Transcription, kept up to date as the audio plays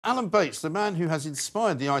Alan Bates, the man who has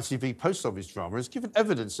inspired the ITV post office drama, has given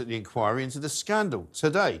evidence at the inquiry into the scandal.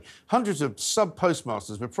 Today, hundreds of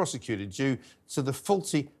sub-postmasters were prosecuted due to the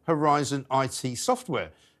faulty Horizon IT software.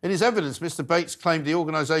 In his evidence, Mr Bates claimed the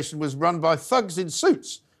organisation was run by thugs in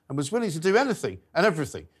suits and was willing to do anything and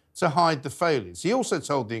everything to hide the failures. He also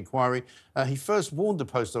told the inquiry he first warned the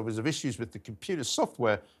post office of issues with the computer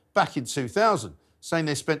software back in 2000, saying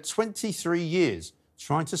they spent 23 years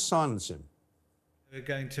trying to silence him. We're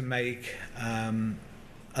going to make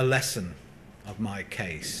a lesson of my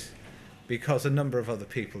case because a number of other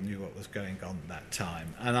people knew what was going on at that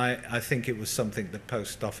time. And I think it was something the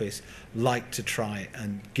Post Office liked to try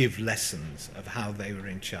and give lessons of how they were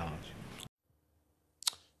in charge.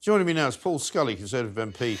 Joining me now is Paul Scully, Conservative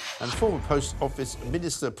MP and former Post Office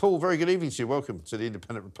Minister. Paul, very good evening to you. Welcome to the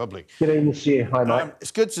Independent Republic. Good evening to you. Hi, Mike. It's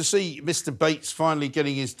good to see Mr Bates finally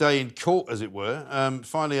getting his day in court, as it were,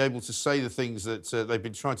 finally able to say the things that they've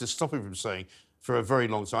been trying to stop him from saying for a very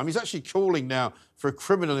long time. He's actually calling now for a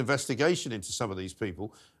criminal investigation into some of these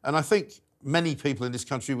people, and I think many people in this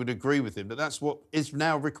country would agree with him that that's what is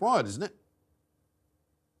now required, isn't it?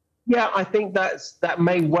 Yeah, I think that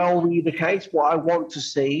may well be the case. What I want to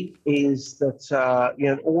see is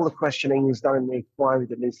that all the questioning is done in the inquiry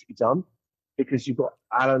that needs to be done, because you've got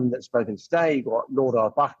Alan that's spoken today, you've got Lord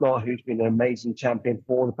Arbuthnot, who's been an amazing champion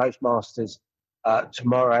for the postmasters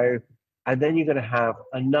tomorrow, and then you're going to have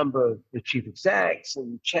a number of the chief execs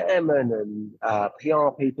and chairman and PR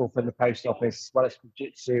people from the post office, as well as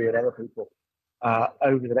Fujitsu and other people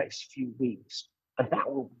over the next few weeks. And that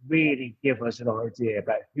will really give us an idea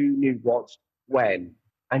about who knew what, when.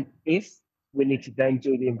 And if we need to then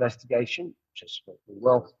do the investigation, which is what we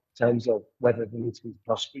will, in terms of whether there needs to be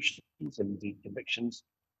prosecutions and indeed convictions,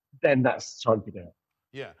 then that's the time to do it.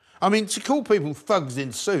 Yeah. I mean, to call people thugs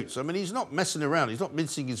in suits, I mean, he's not messing around. He's not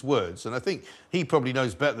mincing his words. And I think he probably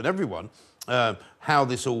knows better than everyone how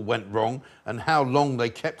this all went wrong and how long they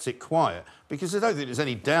kept it quiet. Because I don't think there's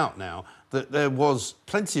any doubt now that there was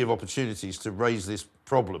plenty of opportunities to raise this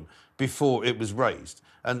problem before it was raised.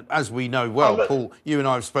 And as we know well, Paul, you and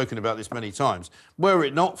I have spoken about this many times, were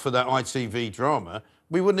it not for that ITV drama,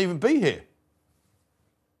 we wouldn't even be here.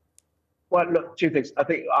 Well, look, two things. I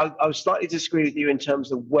think I would slightly disagree with you in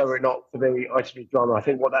terms of were it not for the ITV drama. I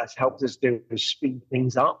think what that's helped us do is speed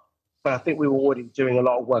things up. But I think we were already doing a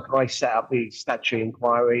lot of work. I set up the statutory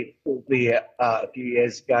inquiry, albeit a few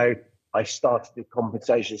years ago. I started the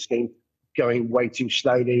compensation scheme, going way too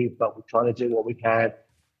slowly, but we're trying to do what we can.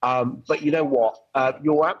 But you know what?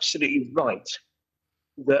 You're absolutely right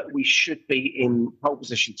that we should be in pole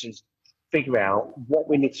position to figure out what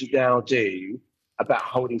we need to now do about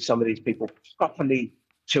holding some of these people properly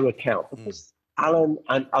to account. Because Alan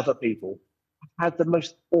and other people have had the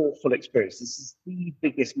most awful experience. This is the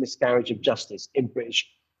biggest miscarriage of justice in British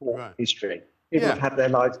court history. People have had their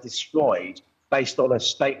lives destroyed based on a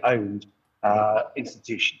state-owned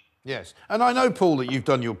institution. Yes, and I know, Paul, that you've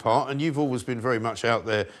done your part and you've always been very much out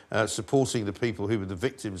there supporting the people who were the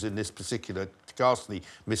victims in this particular ghastly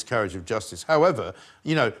miscarriage of justice. However,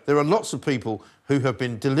 you know, there are lots of people who have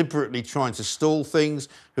been deliberately trying to stall things,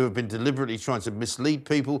 who have been deliberately trying to mislead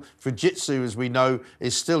people. Fujitsu, as we know,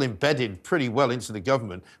 is still embedded pretty well into the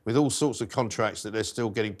government with all sorts of contracts that they're still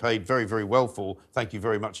getting paid very, very well for. Thank you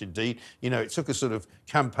very much indeed. You know, it took a sort of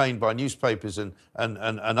campaign by newspapers and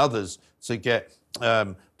others to get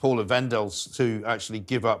Paula Vennells to actually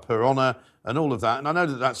give up her honour and all of that. And I know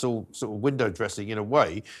that that's all sort of window dressing in a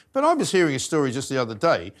way. But I was hearing a story just the other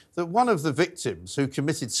day that one of the victims who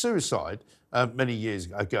committed suicide many years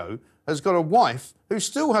ago has got a wife who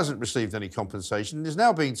still hasn't received any compensation and is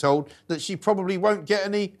now being told that she probably won't get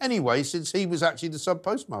any anyway, since he was actually the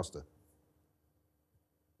sub-postmaster.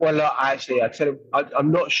 Well, actually,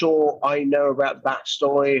 I'm not sure I know about that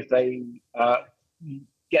story. If they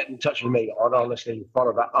get in touch with me, I'd honestly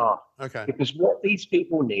follow that up. Okay. Because what these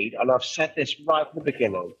people need, and I've said this right from the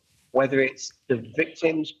beginning, whether it's the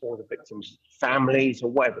victims or the victims' families or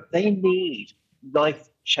whatever, they need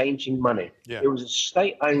life-changing money. Yeah. It was a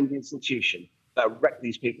state-owned institution that wrecked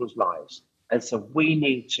these people's lives. And so we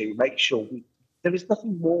need to make sure there is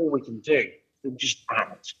nothing more we can do than just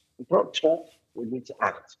act. We can't talk, we need to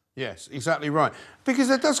act. Yes, exactly right. Because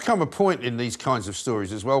there does come a point in these kinds of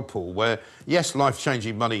stories as well, Paul, where, yes,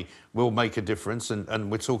 life-changing money will make a difference,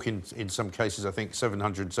 and we're talking, in some cases, I think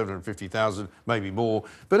 700, 750,000, maybe more.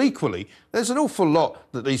 But equally, there's an awful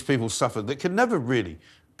lot that these people suffer that can never really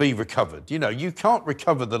be recovered. You know, you can't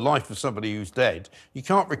recover the life of somebody who's dead. You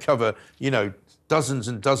can't recover, you know, dozens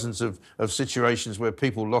and dozens of situations where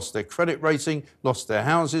people lost their credit rating, lost their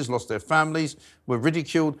houses, lost their families, were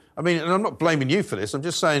ridiculed. I mean, and I'm not blaming you for this. I'm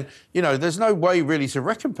just saying, you know, there's no way really to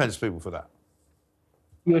recompense people for that.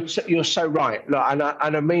 You're so right. Look, and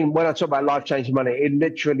I mean, when I talk about life-changing money, it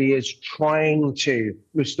literally is trying to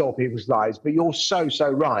restore people's lives. But you're so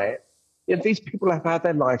right. If these people have had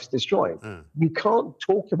their lives destroyed, you can't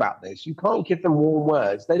talk about this. You can't give them warm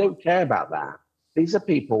words. They don't care about that. These are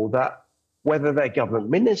people that, whether they're government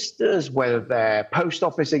ministers, whether they're post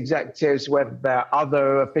office executives, whether they're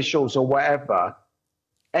other officials or whatever,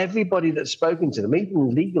 everybody that's spoken to them,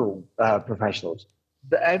 even legal professionals,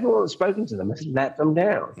 everyone that's spoken to them has let them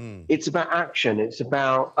down. It's about action. It's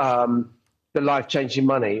about the life-changing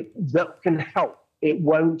money that can help. It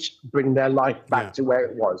won't bring their life back to where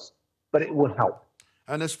it was, but it will help.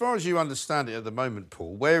 And as far as you understand it at the moment,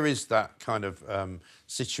 Paul, where is that kind of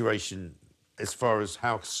situation as far as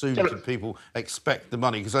how soon can people expect the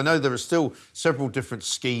money? Because I know there are still several different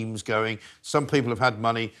schemes going. Some people have had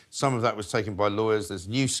money. Some of that was taken by lawyers. There's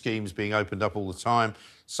new schemes being opened up all the time.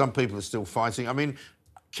 Some people are still fighting. I mean,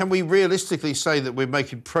 can we realistically say that we're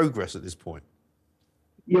making progress at this point?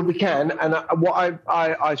 Yeah, we can. And what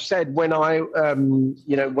I've said when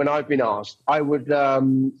when I've been asked, I would,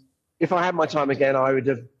 if I had my time again, I would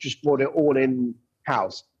have just brought it all in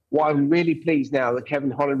house. What I'm really pleased now that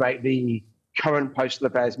Kevin Hollinrake, the current Postal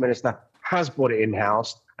Affairs Minister, has brought it in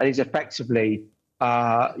house, and he's effectively,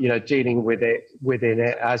 dealing with it within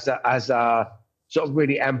it as a sort of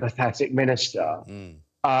really empathetic minister.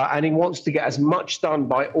 And he wants to get as much done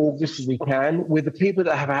by August as we can with the people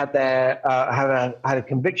that have had their had a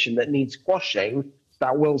conviction that needs quashing.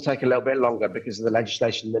 That will take a little bit longer because of the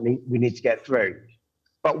legislation that we need to get through.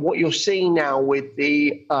 But what you're seeing now with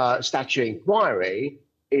the statutory inquiry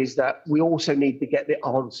is that we also need to get the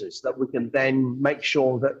answers that we can then make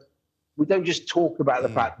sure that we don't just talk about the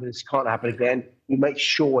fact that this can't happen again. We make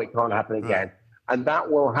sure it can't happen again. And that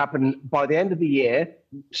will happen by the end of the year.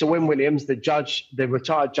 So Wynne Williams, the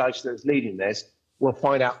retired judge that's leading this, will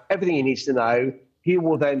find out everything he needs to know. He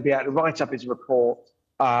will then be able to write up his report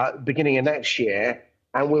beginning of next year,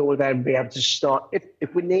 and we will then be able to start.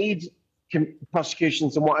 If we need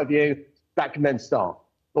prosecutions and what have you, that can then start.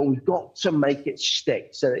 But we've got to make it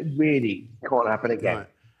stick so it really can't happen again. Right.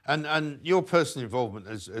 And your personal involvement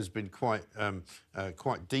has been quite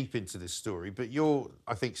deep into this story, but you're,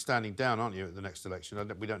 I think, standing down, aren't you, at the next election?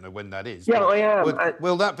 We don't know when that is. Yeah, I am.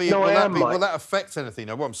 Will that be? No, will that affect anything?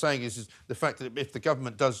 Now, what I'm saying is the fact that if the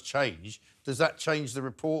government does change, does that change the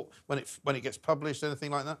report when it gets published?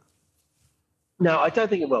 Anything like that? No, I don't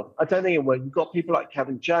think it will. I don't think it will. You've got people like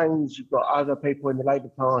Kevin Jones. You've got other people in the Labour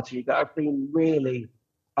Party that have been really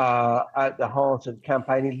at the heart of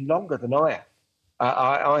campaigning longer than I have.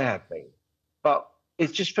 I have been. But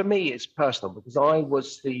it's just, for me, it's personal, because I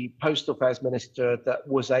was the Postal Affairs Minister that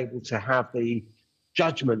was able to have the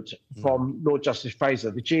judgment from Lord Justice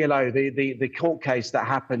Fraser, the GLO, the court case that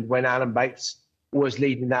happened when Alan Bates was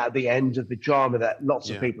leading that at the end of the drama that lots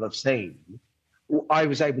of people have seen. I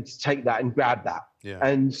was able to take that and grab that.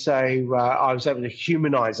 And so I was able to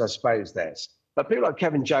humanise, I suppose, this. But people like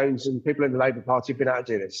Kevin Jones and people in the Labour Party have been able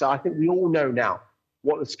to do this. So I think we all know now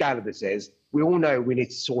what the scale of this is. We all know we need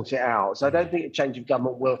to sort it out. So I don't think a change of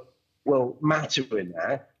government will matter in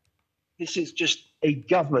there. This is just a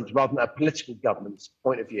government rather than a political government's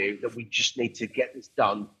point of view that we just need to get this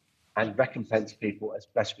done and recompense people as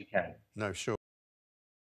best we can. No, sure.